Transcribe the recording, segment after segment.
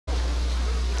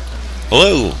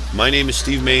Hello, my name is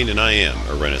Steve Mayne and I am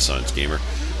a Renaissance gamer.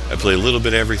 I play a little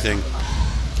bit of everything,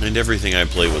 and everything I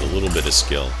play with a little bit of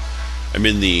skill. I'm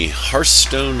in the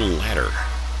Hearthstone ladder,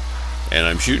 and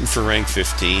I'm shooting for rank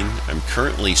 15. I'm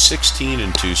currently 16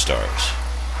 and 2 stars.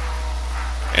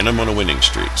 And I'm on a winning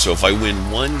streak, so if I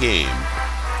win one game,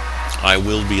 I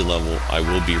will be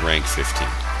rank 15.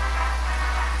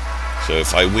 So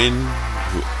if I win,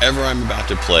 whoever I'm about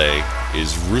to play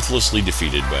is ruthlessly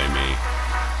defeated by me.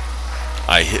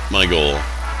 I hit my goal,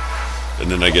 and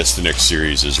then I guess the next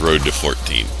series is Road to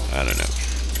 14. I don't know.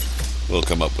 We'll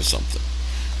come up with something.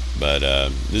 But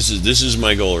this is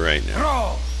my goal right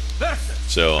now.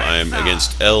 So I'm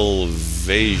against El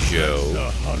Vejo.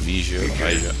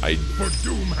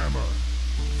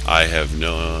 I have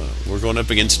no. We're going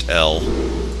up against L.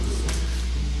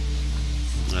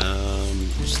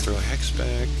 Let's throw a hex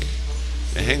back.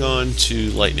 And hang on to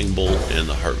Lightning Bolt and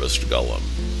the Harvest Golem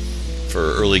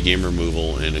for early game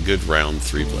removal and a good round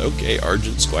 3 play. Okay,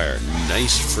 Argent Squire.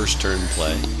 Nice first turn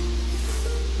play.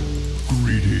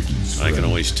 Greetings, I can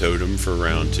always totem for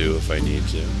round 2 if I need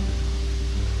to.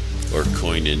 Or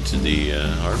coin into the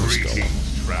Harvest Golem.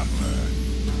 Traveler.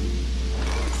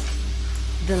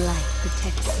 The light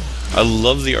protects you. I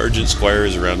love the Argent Squire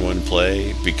as a round 1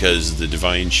 play because the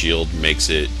Divine Shield makes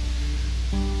it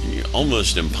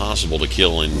almost impossible to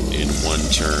kill in one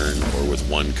turn or with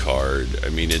one card. I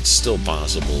mean, it's still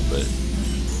possible, but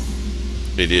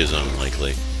it is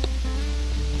unlikely.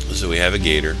 So we have a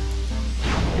gator.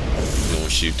 We'll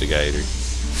shoot the gator.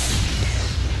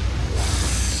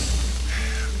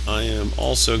 I am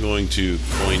also going to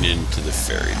coin into the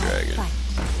Fairy Dragon.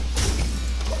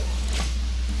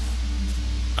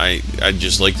 I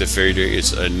just like the Fairy Dragon.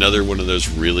 It's another one of those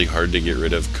really hard to get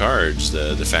rid of cards.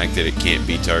 The fact that it can't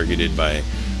be targeted by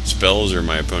spells or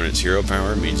my opponent's hero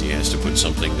power means he has to put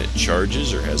something that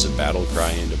charges or has a battle cry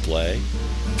into play.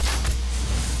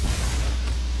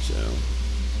 So,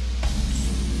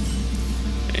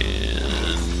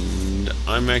 and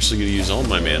I'm actually going to use all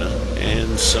my mana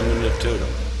and summon a totem.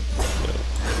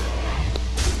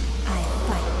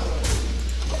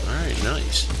 Alright,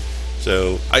 nice.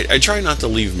 So, I try not to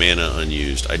leave mana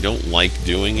unused. I don't like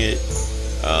doing it.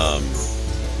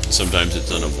 Sometimes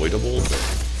it's unavoidable, but...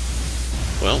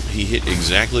 Well, he hit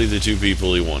exactly the 2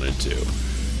 people he wanted to.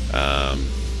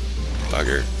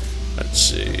 Bugger. Let's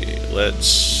see.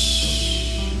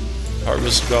 Let's...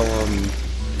 Harvest Golem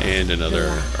and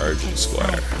another Argent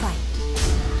Squire.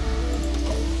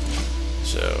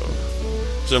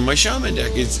 So my Shaman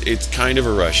deck, it's kind of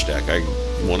a rush deck. I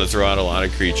want to throw out a lot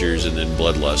of creatures and then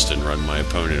Bloodlust and run my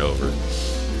opponent over.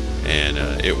 And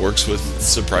it works with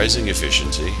surprising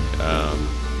efficiency.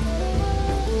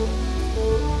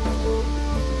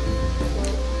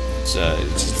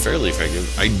 It's fairly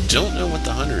effective. I don't know what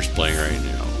the Hunter's playing right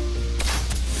now.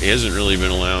 He hasn't really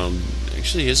been allowed...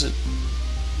 Actually, he hasn't...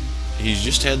 He's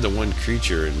just had the 1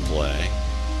 creature in play.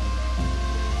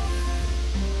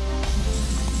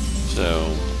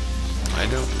 So, I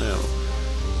don't know.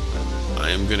 I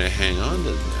am going to hang on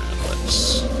to that.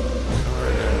 Let's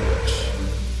card out.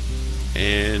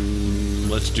 And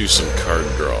let's do some card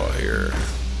draw here.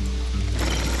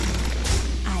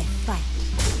 I fight.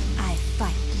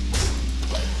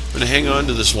 I'm going to hang on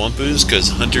to the Swamp Ooze because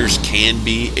Hunters can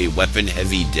be a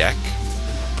weapon-heavy deck.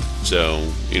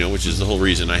 So, which is the whole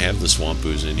reason I have the Swamp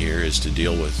Ooze in here, is to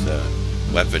deal with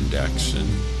weapon decks. And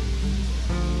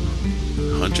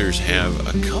Hunters have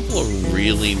a couple of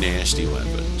really nasty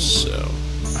weapons, so...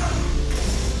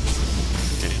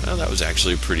 Okay, well, that was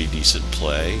actually a pretty decent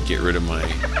play. Get rid of my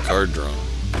card draw.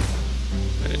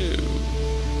 Oh.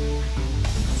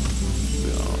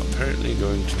 We are apparently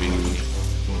going to be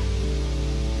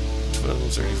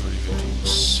 12, 30, 40, 15,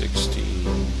 16...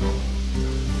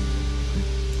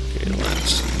 Okay,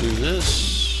 let's do this.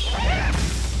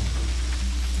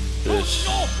 This...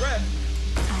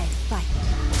 I fight.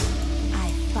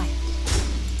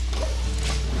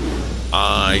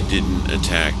 I didn't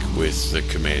attack with the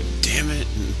command. Damn it.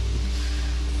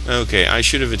 Okay, I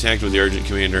should have attacked with the Argent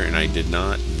Commander, and I did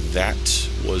not. That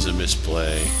was a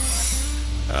misplay.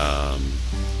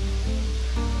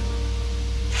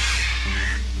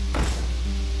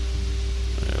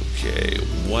 Okay,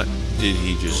 what did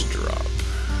he just drop?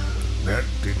 That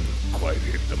didn't quite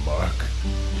hit the mark.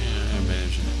 Yeah, I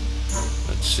imagine.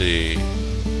 Let's see.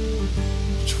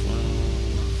 12.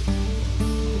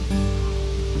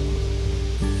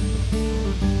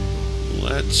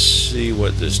 Let's see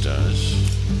what this does.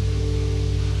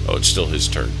 Oh, it's still his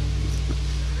turn.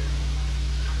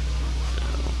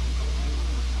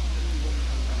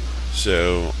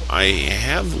 So I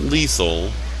have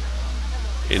lethal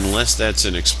Unless that's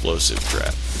an explosive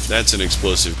trap. If that's an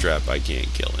explosive trap, I can't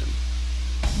kill him.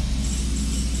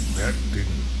 That didn't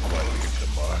quite hit the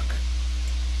mark.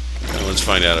 Now let's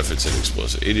find out if it's an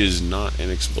explosive. It is not an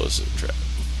explosive trap.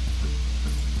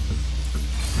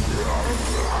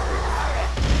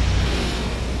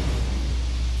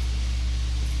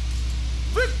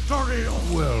 Victory!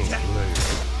 Well played.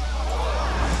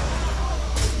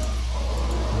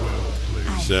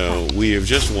 So we have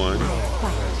just won.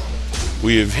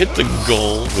 We have hit the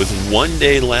goal with 1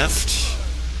 day left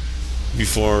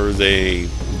before they,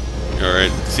 or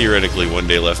theoretically 1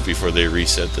 day left before they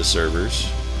reset the servers.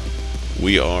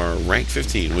 We are rank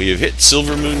 15. We have hit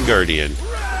Silver Moon Guardian.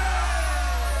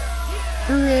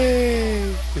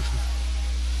 Hooray!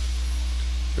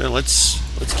 Now let's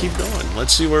keep going.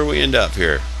 Let's see where we end up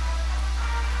here.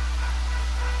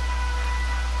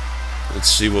 Let's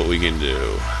see what we can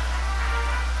do.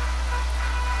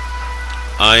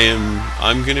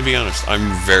 I'm gonna be honest,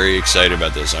 I'm very excited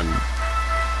about this. I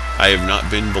have not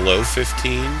been below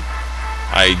 15.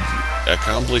 I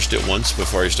accomplished it once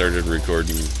before I started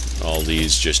recording all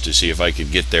these just to see if I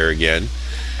could get there again.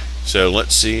 So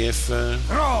let's see if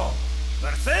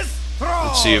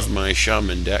my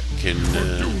shaman deck can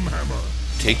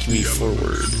take me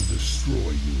forward.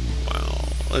 Wow.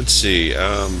 Let's see.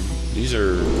 These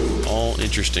are all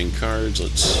interesting cards.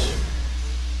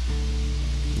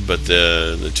 But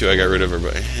the two I got rid of are,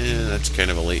 that's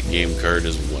kind of a late game card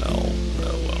as well.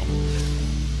 Oh well.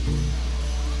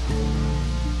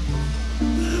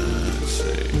 Let's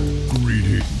see.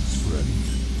 Greetings, friend.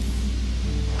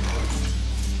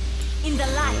 In the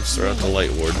light. Let's throw out the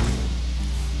Light Warden.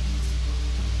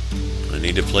 I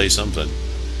need to play something.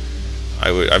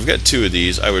 I've got two of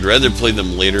these. I would rather play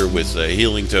them later with a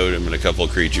Healing Totem and a couple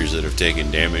of creatures that have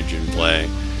taken damage in play.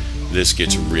 This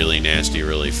gets really nasty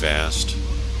really fast.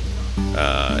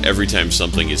 Every time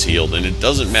something is healed, and it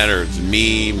doesn't matter if it's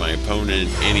me, my opponent,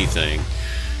 anything,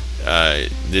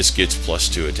 this gets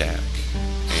 +2 attack.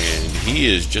 And he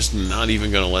is just not even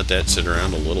going to let that sit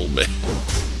around a little bit.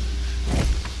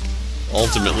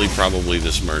 Ultimately, probably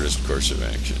the smartest course of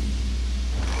action.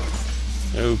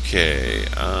 Okay,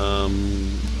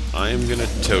 I am going to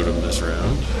totem this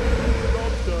round.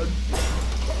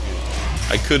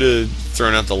 I could have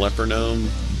thrown out the Leper Gnome,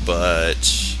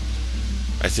 but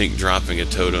I think dropping a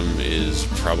totem is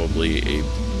probably a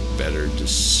better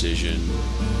decision.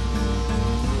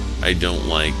 I don't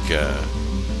like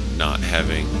not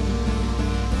having,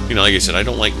 like I said, I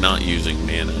don't like not using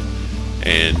mana.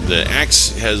 And the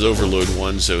axe has Overload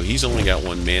 1, so he's only got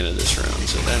 1 mana this round.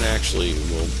 So that actually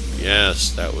will, yes,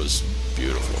 that was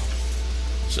beautiful.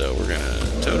 So we're going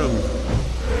to totem.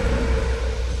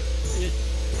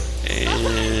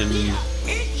 And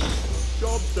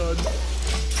Job done.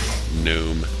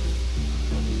 Gnome.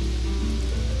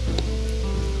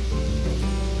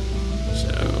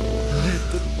 So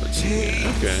let's see.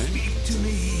 Okay.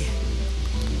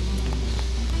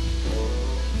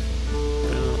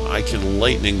 Well, I can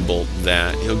lightning bolt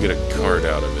that. He'll get a card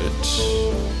out of it.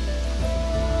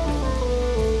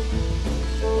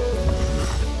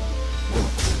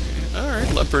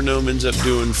 Alright, Leper Gnome ends up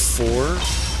doing 4.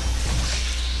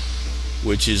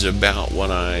 Which is about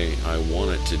what I want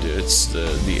it to do. It's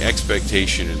the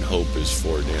expectation and hope is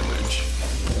 4 damage.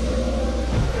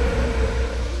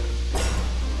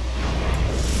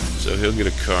 So he'll get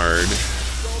a card,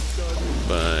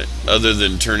 but other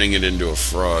than turning it into a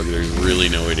frog, there's really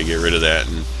no way to get rid of that,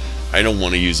 and I don't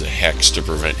want to use a hex to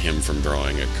prevent him from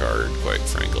drawing a card, quite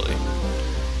frankly.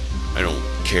 I don't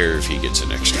care if he gets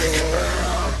an extra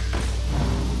card.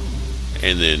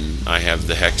 And then I have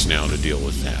the hex now to deal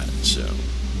with that, so.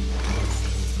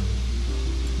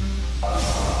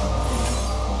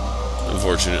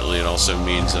 Unfortunately, it also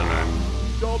means that I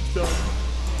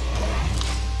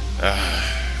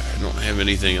don't have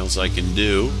anything else I can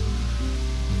do.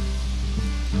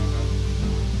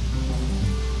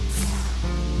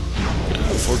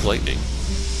 Fork Lightning.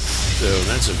 So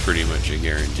that's pretty much a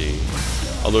guarantee.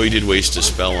 Although he did waste a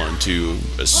spell on 2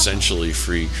 essentially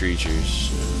free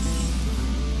creatures. So.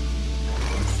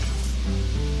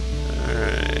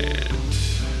 Alright.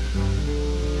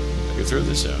 I can throw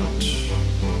this out.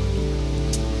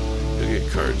 He'll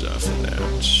get cards off of that.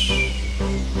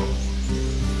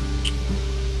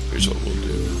 Here's what we'll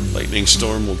do. Lightning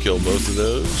Storm will kill both of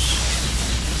those.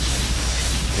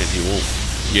 And he won't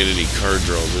get any card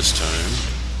draw this time.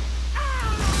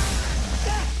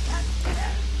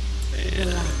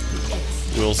 And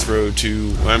we'll throw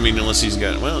 2. I mean, unless he's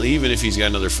got, well, even if he's got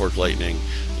another Fork Lightning,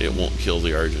 it won't kill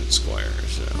the Argent Squire.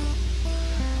 So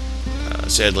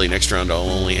sadly, next round I'll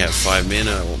only have 5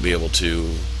 mana. I won't be able to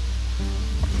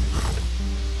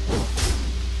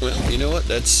Well, you know what?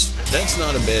 That's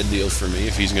not a bad deal for me.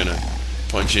 If he's gonna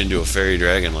punch into a fairy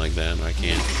dragon like that, I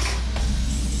can't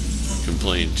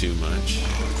complain too much.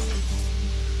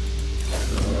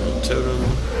 Totem.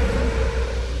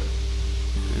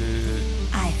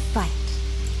 I fight.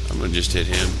 I'm gonna just hit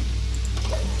him.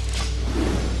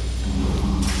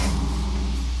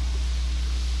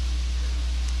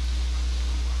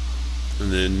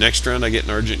 And then next round I get an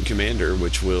Argent Commander,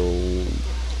 which will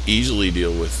easily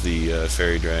deal with the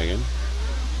Fairy Dragon.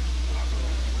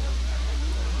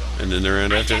 And then the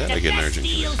round after that I get an Argent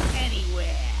Commander.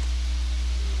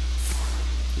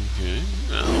 Okay.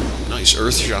 Oh, nice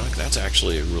Earth Shock. That's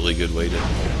actually a really good way to...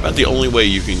 About the only way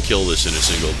you can kill this in a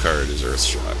single card is Earth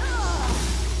Shock.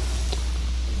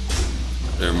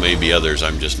 There may be others,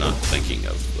 I'm just not thinking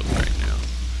of them right now.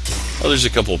 Oh, there's a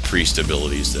couple priest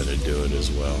abilities that would do it as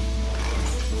well.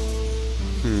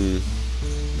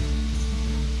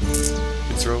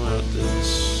 Throw out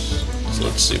this. So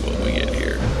let's see what we get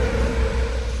here.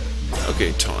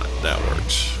 Okay, taunt. That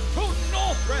works.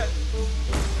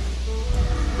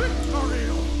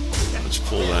 Let's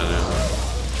pull that out.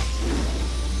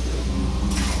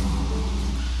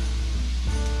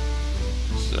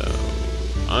 So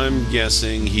I'm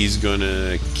guessing he's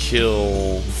gonna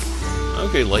kill.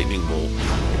 Okay, lightning bolt.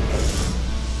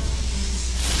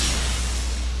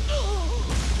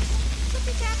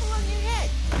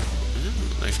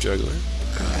 Knife juggler.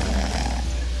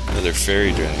 Another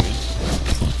fairy dragon.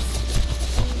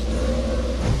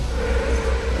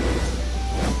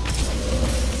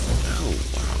 Oh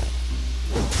wow.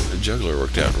 The juggler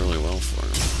worked out really well for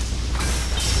him.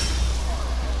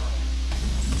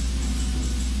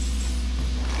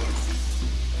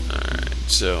 Alright,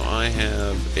 so I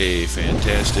have a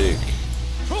fantastic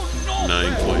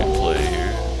 9-point play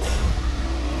here.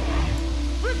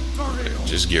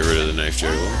 Just get rid of the knife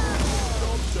juggler.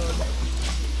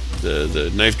 The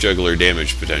knife juggler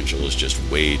damage potential is just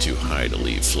way too high to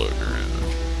leave floating around.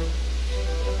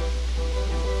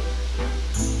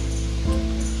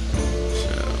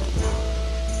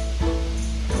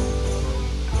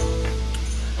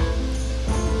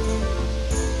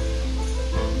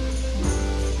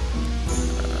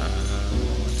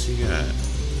 What's he got?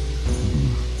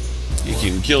 You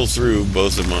can kill through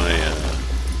both of my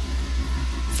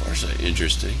Farsight.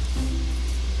 Interesting.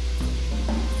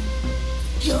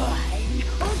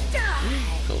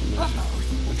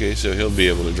 Okay, so he'll be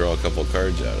able to draw a couple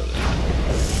cards out of that.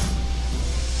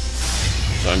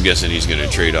 So I'm guessing he's going to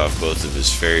trade off both of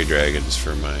his fairy dragons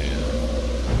for my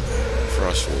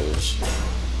frost wolves.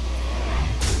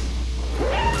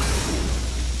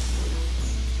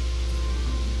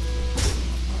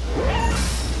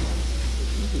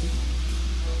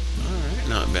 Alright,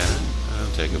 not bad.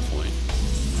 I'll take a point.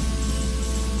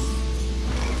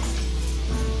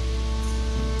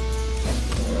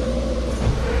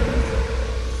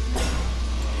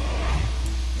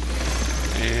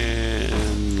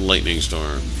 Lightning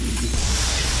Storm.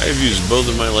 I've used both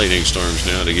of my Lightning Storms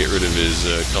now to get rid of his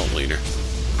cult leader.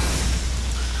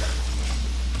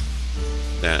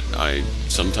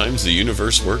 Sometimes the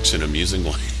universe works in amusing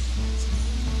ways.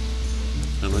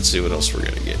 And let's see what else we're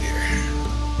gonna get here.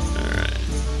 Alright.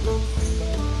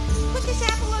 Put this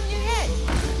apple on your head.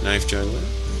 Knife juggler.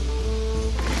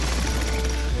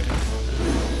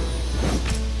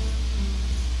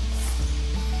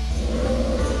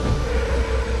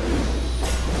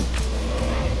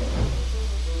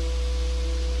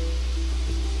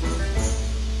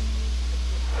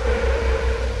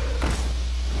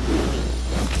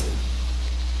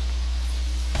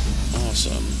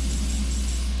 Awesome.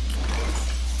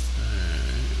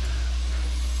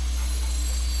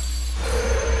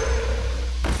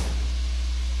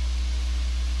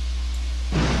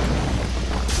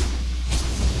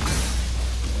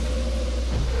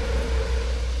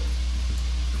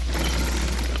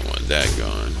 I want that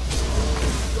gone.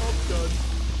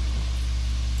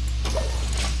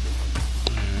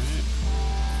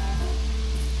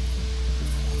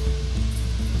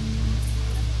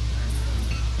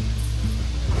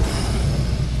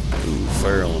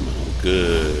 Fire Elemental,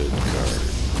 good card.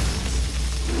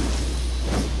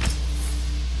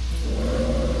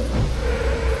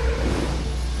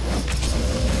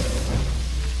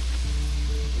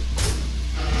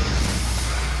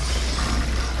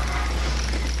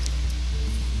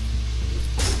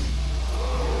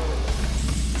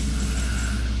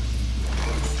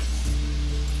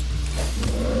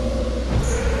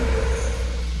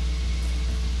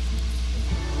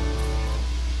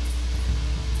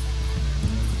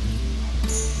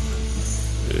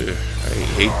 I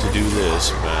hate to do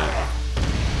this, but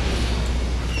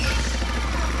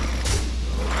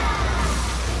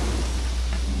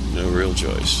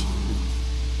real choice.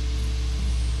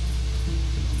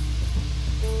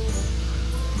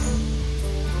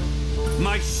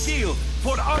 My shield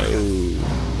for honor.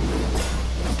 Oh.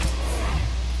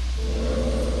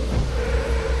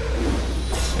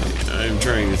 I'm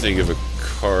trying to think of a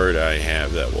card I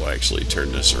have that will actually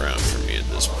turn this around for me at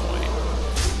this point.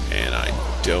 And I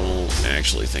don't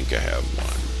actually think I have one.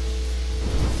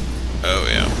 Oh,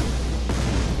 yeah.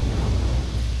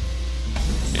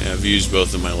 Yeah, I've used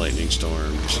both of my lightning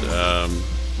storms.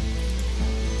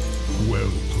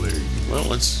 Well played. Well,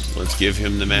 let's give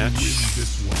him the match.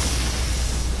 This one.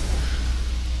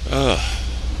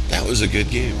 That was a good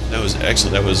game. That was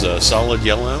excellent. That was a solid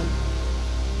yellow.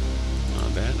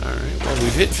 Not bad. Alright, well,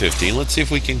 we've hit 15. Let's see if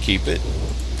we can keep it.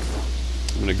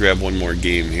 I'm going to grab one more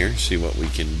game here, see what we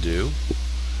can do.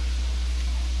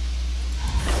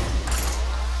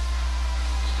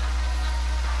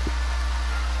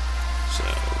 So,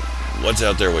 what's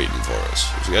out there waiting for us?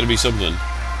 There's got to be something.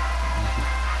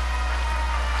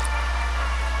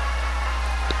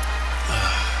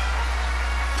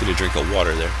 Get a drink of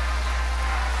water there.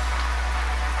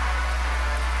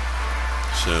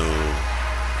 So,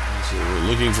 we're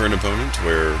looking for an opponent.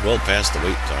 We're well past the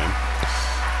wait time.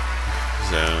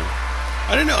 So,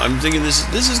 I don't know. I'm thinking this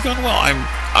is going well.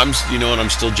 I'm you know what? I'm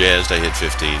still jazzed. I hit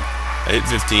 15. I hit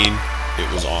 15. It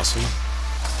was awesome.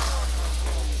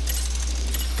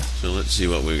 So let's see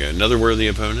what we got. Another worthy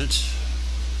opponent.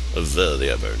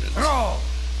 The opponent.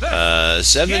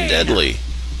 7 deadly,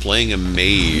 playing a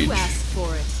mage. You asked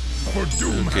for it. For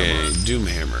Doom. Okay,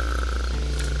 Doomhammer.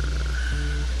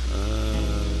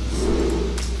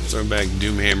 Throw back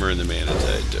Doomhammer and the Mana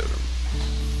Tide Totem.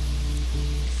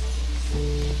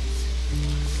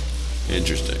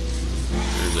 Interesting.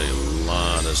 There's a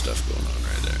lot of stuff going on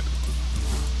right there.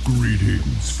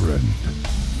 Greetings, friend.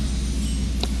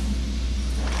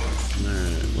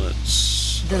 Alright,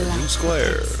 let's The do light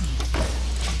square.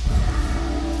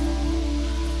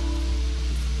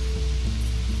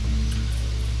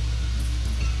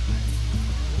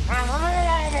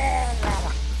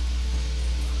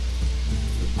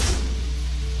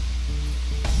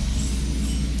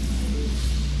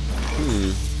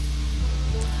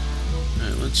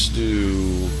 Alright, let's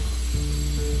do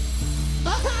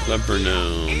Leper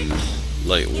Gnome,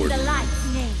 Light In the Warden. light's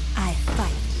name, I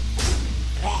fight.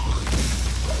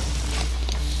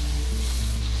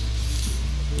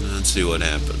 Let's see what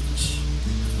happens.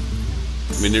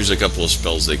 I mean, there's a couple of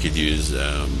spells they could use.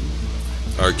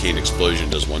 Arcane Explosion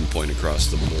does 1 point across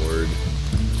the board.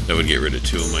 That would get rid of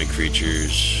 2 of my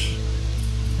creatures.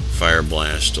 Fire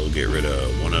Blast will get rid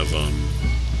of 1 of them.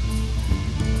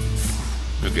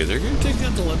 Okay, they're going to take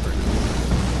out the leopard.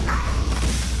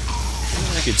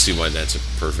 I could see why that's a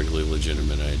perfectly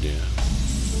legitimate idea.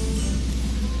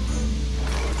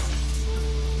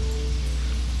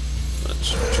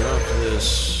 Let's drop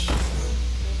this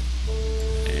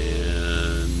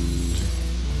and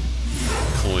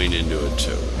coin into a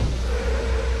totem.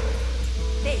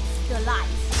 Face the light,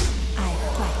 I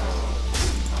fight.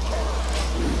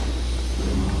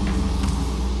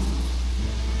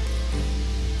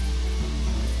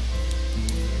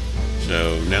 So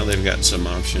now they've got some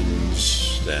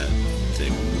options that they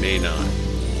may not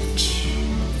want.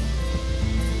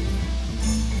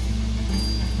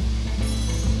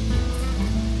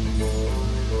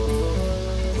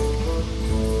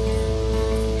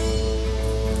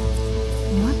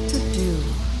 What to do?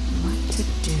 What to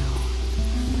do?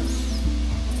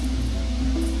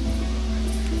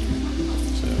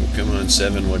 So come on,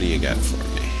 7, what do you got for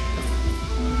me?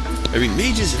 I mean,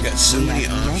 mages have got so many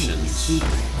options. Ooh,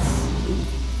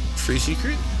 free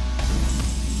secret?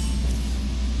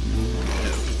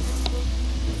 No.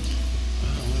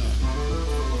 Oh, wow.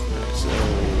 Alright, so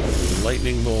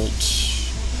lightning bolt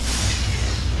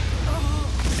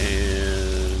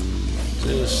and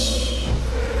this.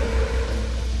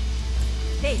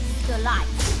 Face the light,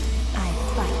 I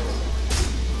fight.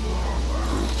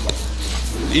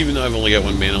 Even though I've only got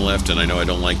 1 mana left, and I know I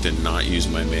don't like to not use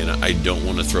my mana, I don't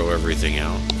want to throw everything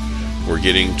out. We're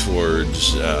getting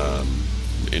towards,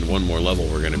 in 1 more level,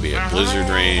 we're going to be at Blizzard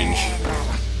range,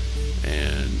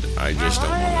 and I just don't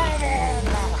want to...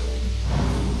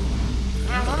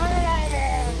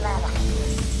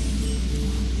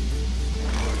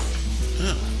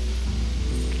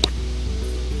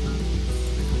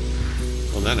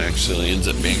 Well, that actually ends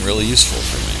up being really useful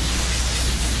for me.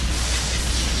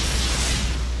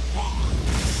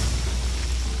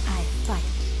 I fight.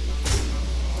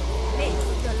 Face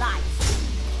the light.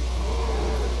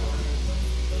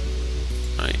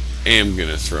 I am going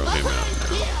to throw him out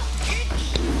now.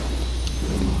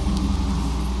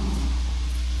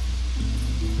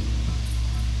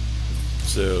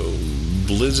 So,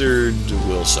 Blizzard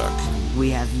will suck.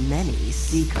 We have many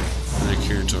secrets. The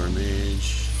Curator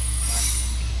Mage.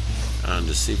 On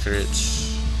to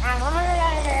Secrets.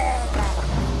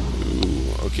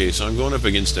 Ooh, okay, so I'm going up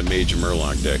against a Mage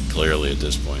Murloc deck, clearly, at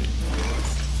this point.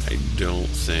 I don't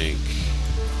think...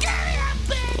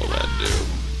 What will that do?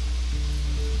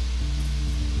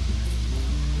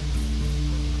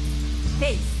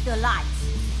 Face the light.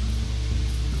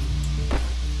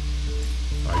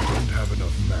 I don't have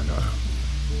enough mana.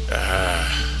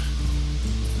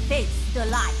 Face the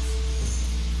light.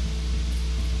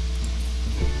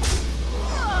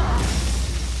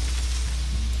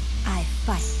 I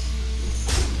fight.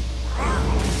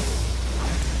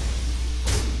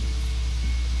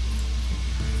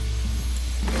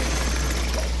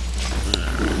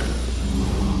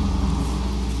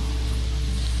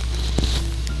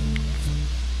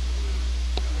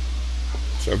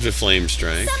 So up to Flame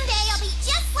Strike. Someday I'll be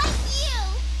just like you.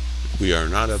 We are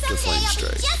not up to Flame Someday I'll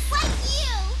Strike. be just like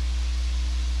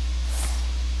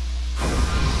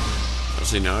you.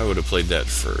 See, now I would have played that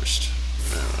first.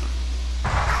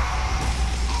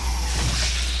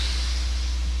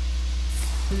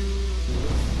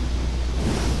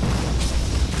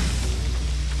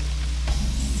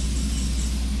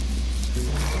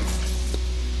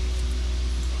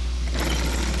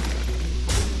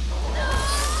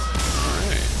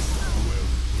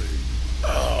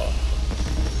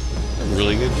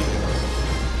 Really good game.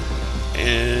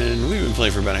 And we've been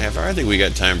playing for about a half hour. I think we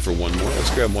got time for one more.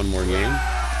 Let's grab one more game.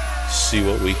 See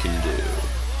what we can do.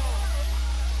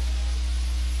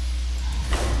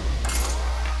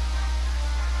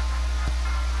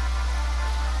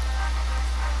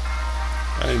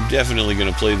 I'm definitely going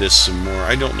to play this some more.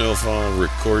 I don't know if I'll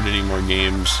record any more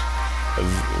games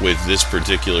with this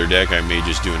particular deck. I may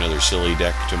just do another silly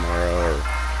deck tomorrow or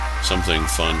something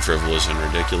fun, frivolous, and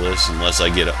ridiculous, unless I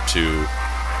get up to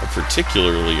a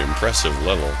particularly impressive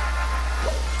level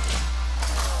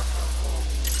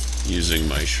using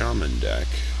my shaman deck.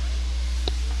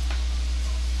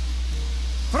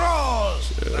 So,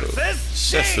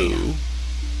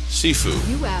 Sifu.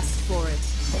 You asked for it.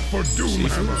 For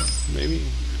Doomhammer. Maybe?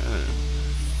 I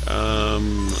don't know.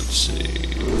 Let's see.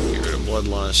 Get rid of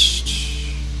Bloodlust.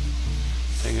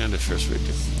 Hang on to first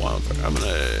victim. Wild. I'm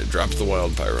gonna drop the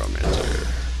Wild Pyromancer.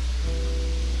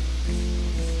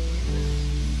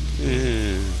 I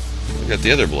got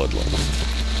the other Bloodlust.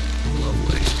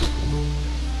 Lovely.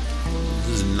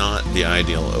 This is not the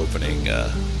ideal opening.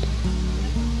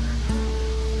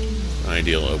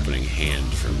 Ideal opening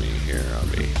hand for me here.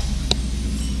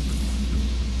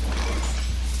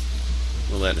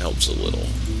 Well, that helps a little.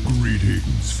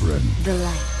 Greetings, friend. The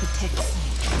light protects me.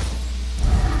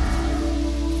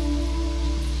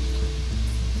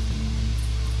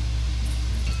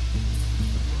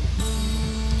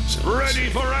 Ready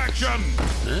for action!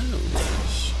 Oh,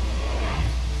 nice.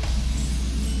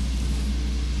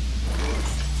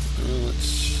 Well,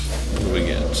 what do we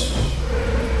get?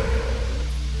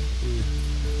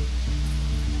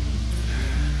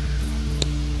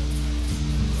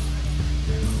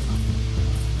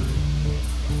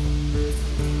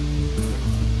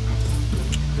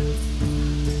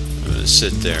 I'm gonna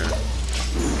sit there.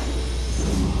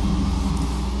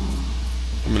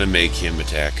 I'm gonna make him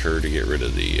attack her to get rid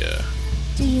of the,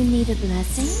 Do you need a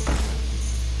blessing?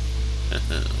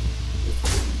 Awesome.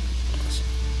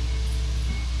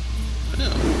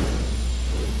 Oh.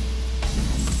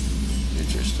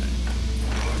 Interesting.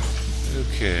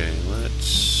 Okay,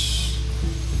 let's...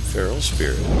 Feral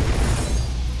Spirit.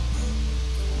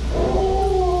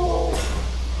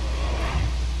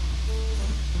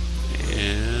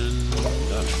 And...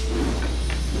 done.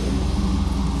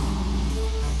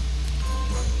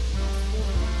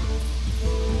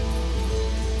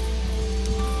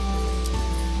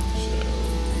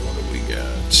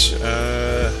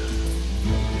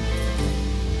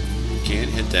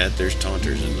 Can't hit that. There's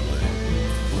taunters in the way.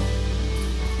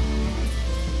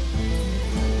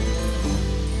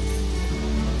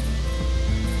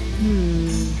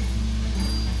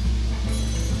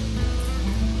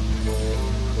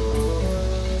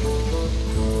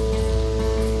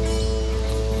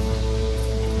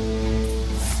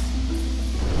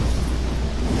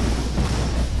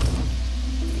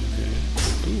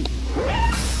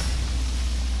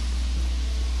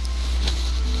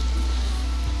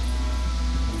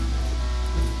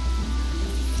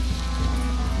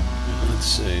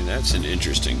 That's an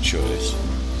interesting choice.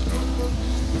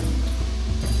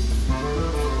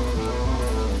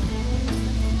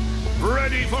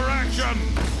 Ready for action!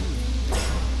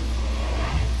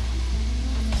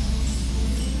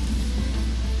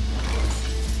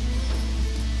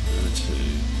 Let's see.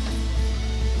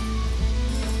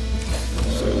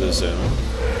 the zone.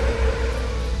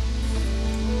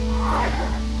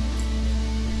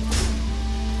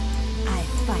 I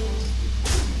fight.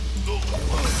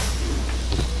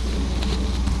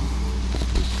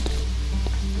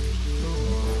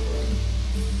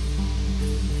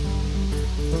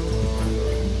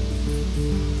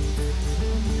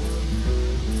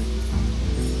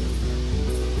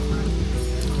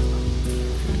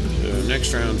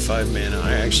 Next round, 5 mana.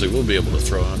 I actually will be able to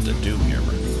throw out the Doom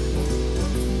Hammer.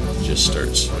 Just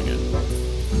start swinging.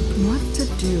 What to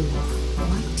do?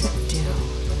 What to do?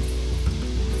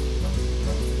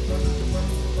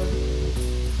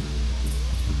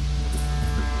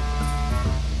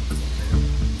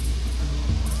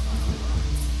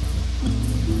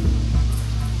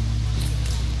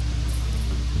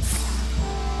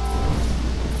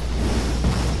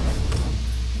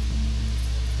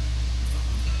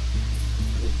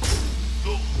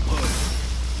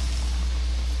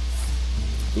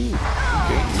 Ooh,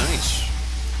 okay, nice.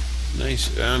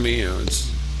 Nice. I mean, you know,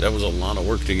 that was a lot of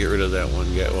work to get rid of that one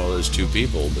guy. Well, there's 2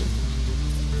 people, but...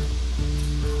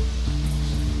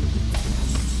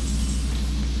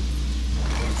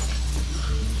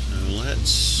 So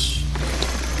let's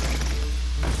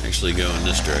actually go in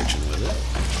this direction with it.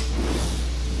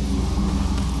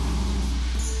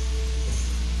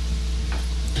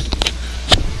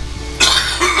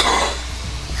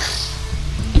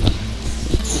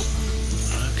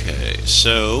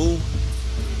 So,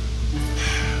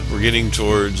 we're getting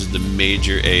towards the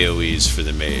major AoEs for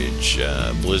the mage.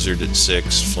 Blizzard at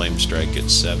 6, Flame Strike at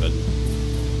 7.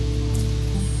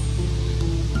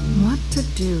 What to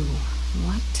do?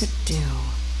 What to do?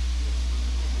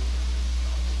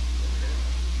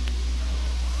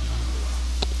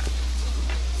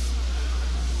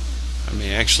 I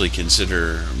may actually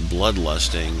consider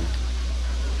Bloodlusting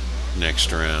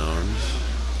next round.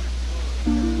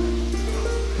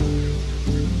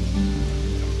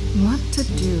 What to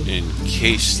do? In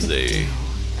case they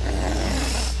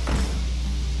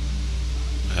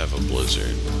have a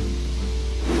blizzard.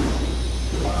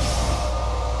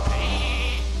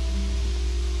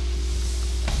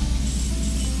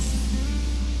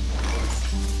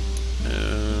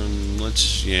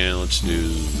 Let's do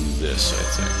this, I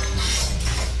think.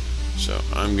 So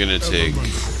I'm gonna take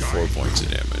 4 points of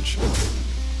damage.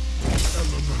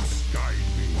 Elements guide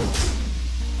me.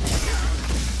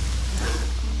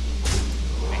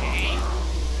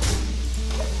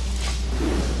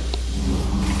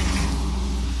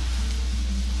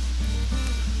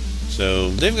 So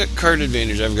they've got card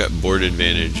advantage, I've got board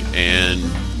advantage, and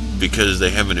because they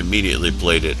haven't immediately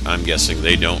played it, I'm guessing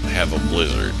they don't have a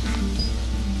blizzard.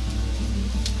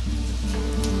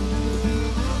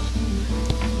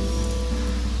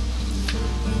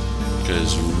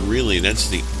 Because really, that's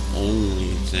the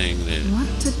only thing that...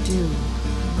 What to do?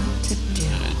 What to do?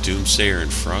 Doomsayer and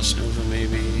Frostnova,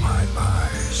 maybe? My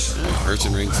eyes. Hearth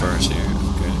and Ring Farseer,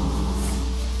 okay.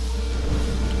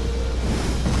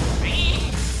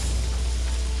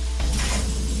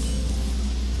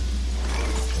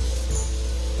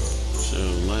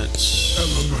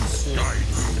 Elements guide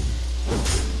me.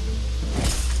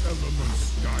 Elements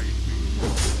guide me.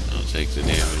 I'll take the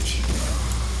damage.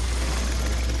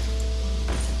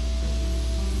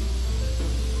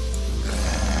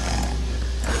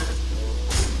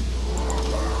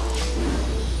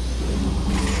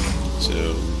 So,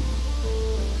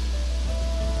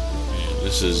 man,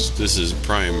 this is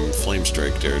prime Flame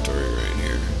Strike territory right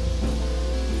here.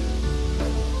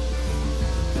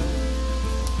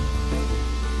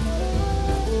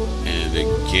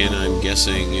 Again, I'm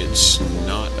guessing it's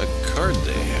not a card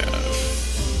they have.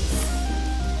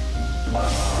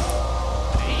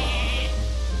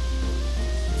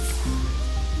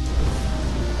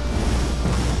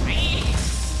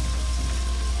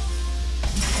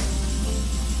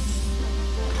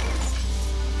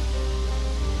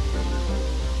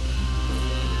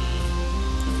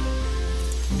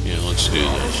 Yeah, let's do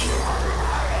this.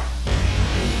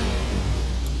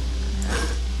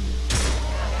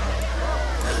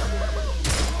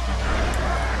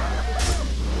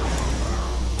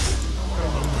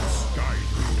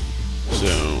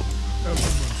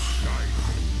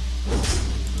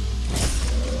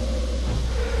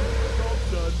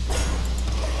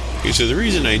 So the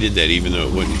reason I did that, even though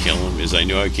it wouldn't kill him, is I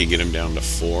know I could get him down to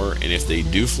 4, and if they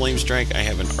do Flame Strike, I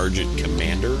have an Argent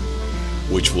Commander,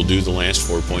 which will do the last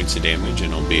 4 points of damage,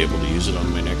 and I'll be able to use it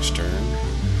on my next turn.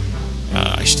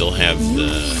 I still have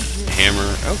the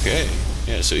Hammer. Okay.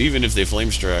 Yeah, so even if they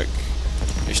Flame Strike,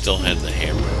 I still had the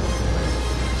Hammer.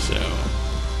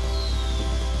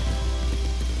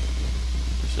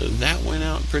 So that went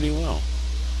out pretty well.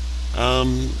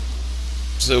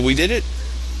 So we did it.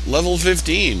 Level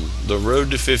 15. The road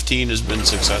to 15 has been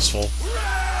successful.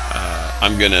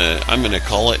 I'm gonna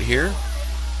call it here.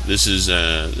 This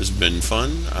has been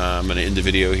fun. I'm gonna end the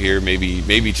video here.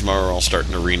 Maybe tomorrow I'll start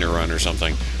an arena run or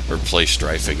something, or play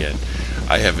Strife again.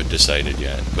 I haven't decided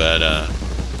yet,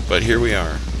 but here we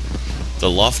are, the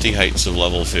lofty heights of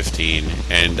level 15,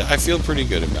 and I feel pretty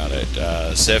good about it.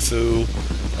 Sefu,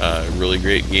 really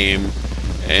great game,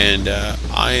 and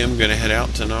I am gonna head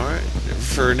out tonight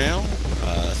for now.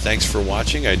 Thanks for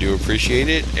watching. I do appreciate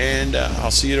it, and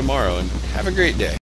I'll see you tomorrow, and have a great day.